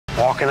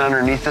walking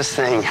underneath this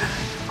thing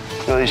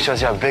really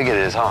shows you how big it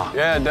is, huh?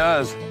 Yeah, it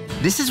does.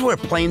 This is where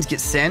planes get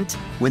sent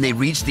when they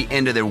reach the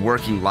end of their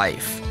working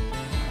life.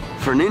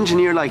 For an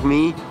engineer like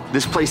me,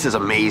 this place is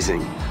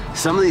amazing.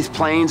 Some of these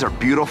planes are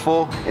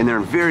beautiful and they're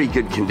in very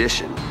good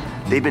condition.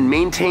 They've been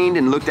maintained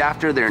and looked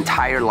after their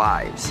entire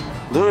lives.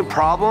 The only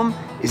problem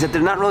is that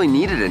they're not really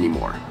needed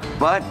anymore.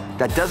 But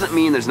that doesn't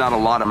mean there's not a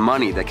lot of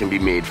money that can be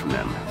made from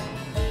them.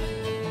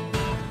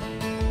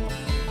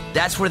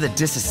 That's where the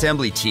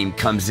disassembly team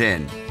comes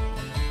in.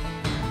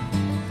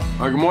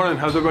 All right, good morning.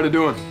 How's everybody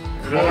doing?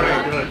 Good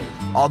morning. Good.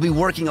 I'll be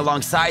working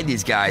alongside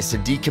these guys to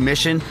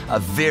decommission a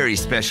very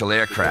special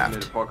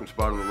aircraft. Parking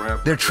spot on the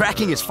ramp. They're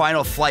tracking its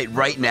final flight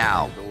right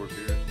now.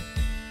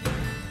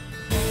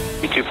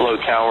 B2 Flow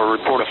Tower,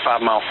 report a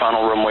 5-mile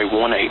final runway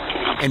 18.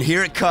 And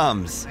here it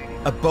comes,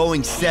 a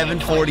Boeing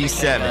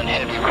 747.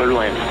 Clear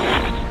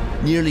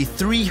land. Nearly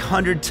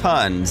 300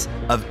 tons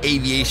of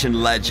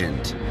aviation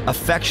legend,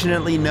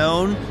 affectionately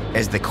known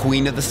as the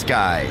Queen of the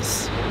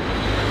Skies.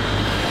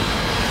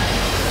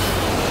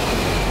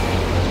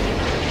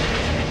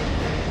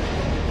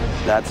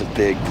 That's a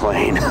big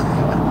plane.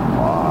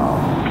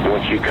 Wow.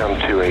 Once you come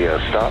to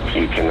a stop,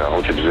 you can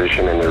hold your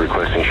position and they're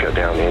requesting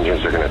shutdown. The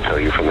engines are going to tell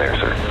you from there,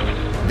 sir.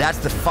 That's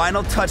the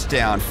final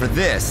touchdown for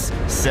this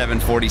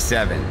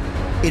 747.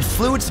 It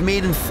flew its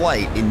maiden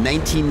flight in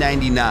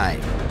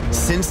 1999.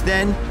 Since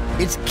then,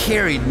 it's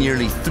carried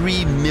nearly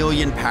 3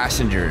 million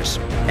passengers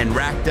and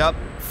racked up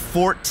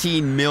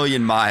 14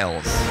 million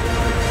miles.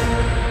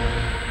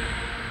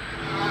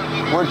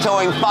 We're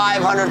towing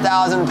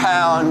 500,000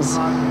 pounds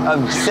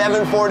of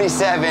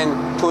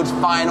 747 to its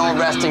final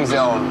resting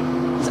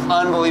zone. It's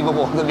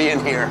unbelievable to be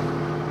in here.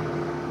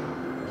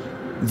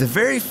 The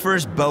very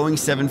first Boeing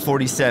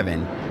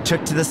 747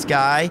 took to the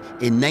sky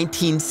in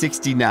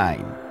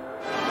 1969.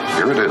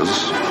 Here it is,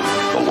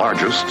 the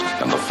largest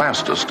and the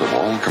fastest of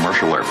all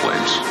commercial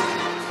airplanes.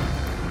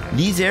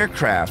 These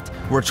aircraft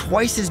were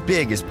twice as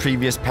big as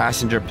previous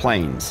passenger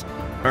planes,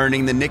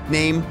 earning the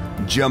nickname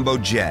Jumbo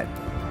Jet.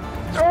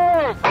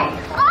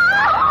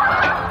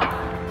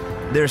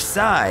 Their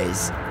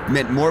size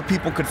meant more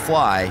people could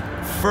fly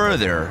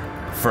further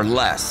for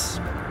less,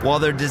 while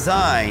their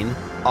design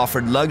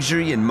offered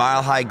luxury and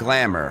mile-high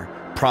glamour,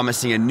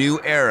 promising a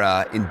new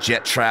era in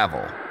jet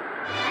travel.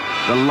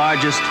 The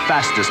largest,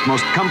 fastest,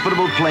 most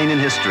comfortable plane in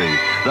history,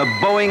 the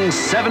Boeing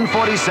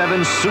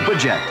 747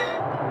 Superjet.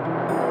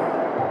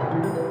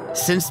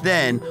 Since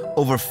then,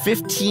 over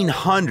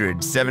 1,500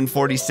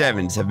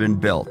 747s have been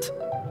built.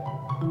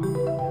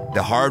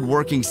 The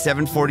hard-working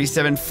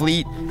 747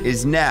 fleet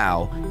is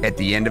now at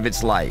the end of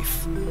its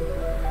life.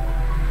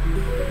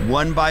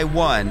 One by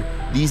one,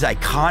 these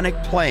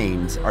iconic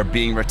planes are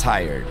being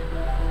retired,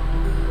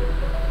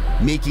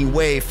 making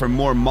way for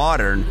more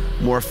modern,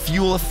 more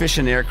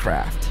fuel-efficient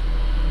aircraft.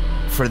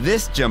 For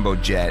this jumbo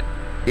jet,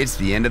 it's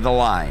the end of the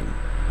line.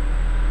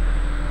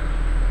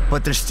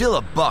 But there's still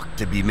a buck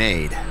to be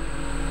made.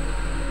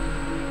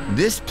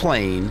 This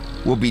plane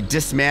will be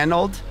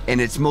dismantled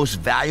and its most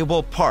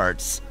valuable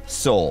parts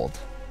sold.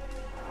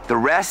 The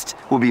rest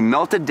will be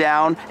melted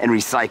down and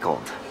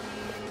recycled.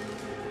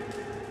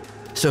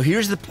 So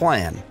here's the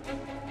plan.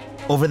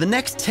 Over the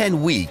next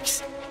 10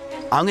 weeks,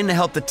 I'm going to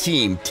help the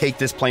team take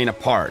this plane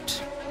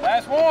apart.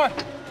 Last one.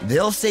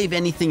 They'll save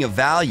anything of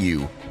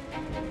value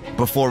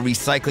before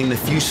recycling the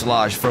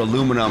fuselage for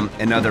aluminum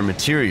and other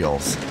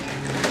materials.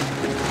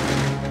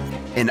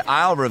 And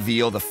I'll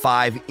reveal the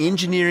 5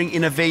 engineering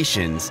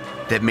innovations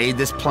that made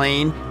this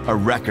plane a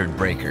record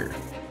breaker.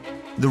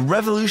 The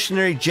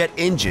revolutionary jet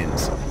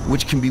engines,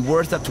 which can be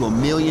worth up to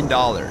 $1 million.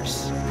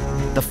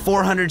 The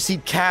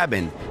 400-seat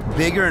cabin,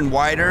 bigger and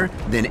wider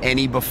than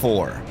any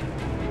before.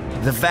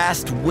 The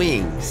vast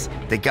wings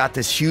that got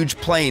this huge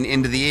plane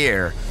into the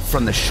air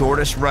from the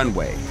shortest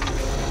runway.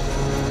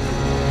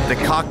 The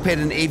cockpit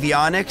and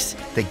avionics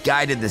that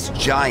guided this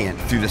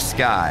giant through the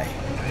sky.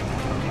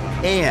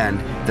 And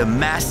the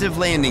massive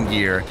landing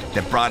gear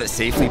that brought it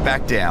safely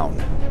back down.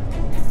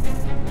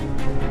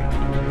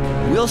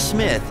 Will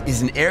Smith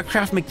is an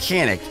aircraft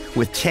mechanic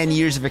with 10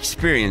 years of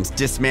experience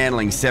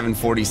dismantling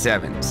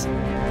 747s.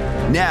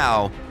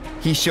 Now,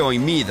 he's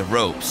showing me the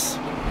ropes.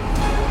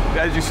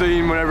 As you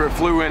seen whenever it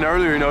flew in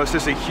earlier, you know, it's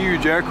just a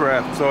huge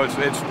aircraft. So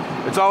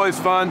it's always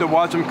fun to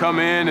watch them come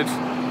in.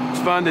 It's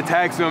fun to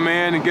taxi them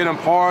in and get them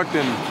parked.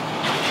 And,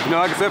 you know,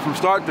 like I said, from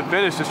start to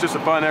finish, it's just a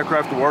fun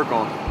aircraft to work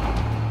on.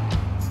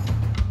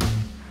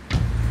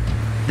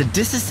 The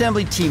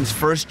disassembly team's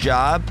first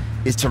job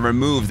is to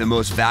remove the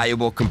most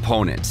valuable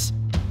components.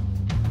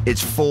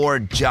 It's 4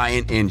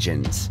 giant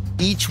engines,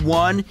 each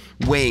one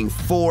weighing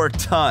 4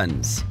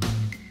 tons.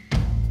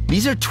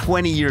 These are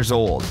 20 years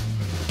old,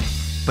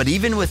 but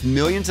even with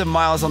millions of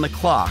miles on the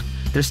clock,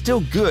 they're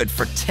still good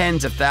for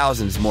tens of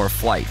thousands more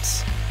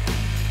flights,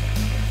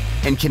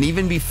 and can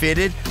even be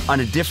fitted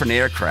on a different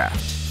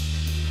aircraft.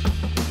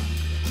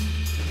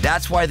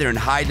 That's why they're in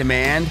high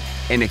demand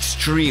and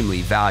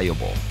extremely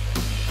valuable.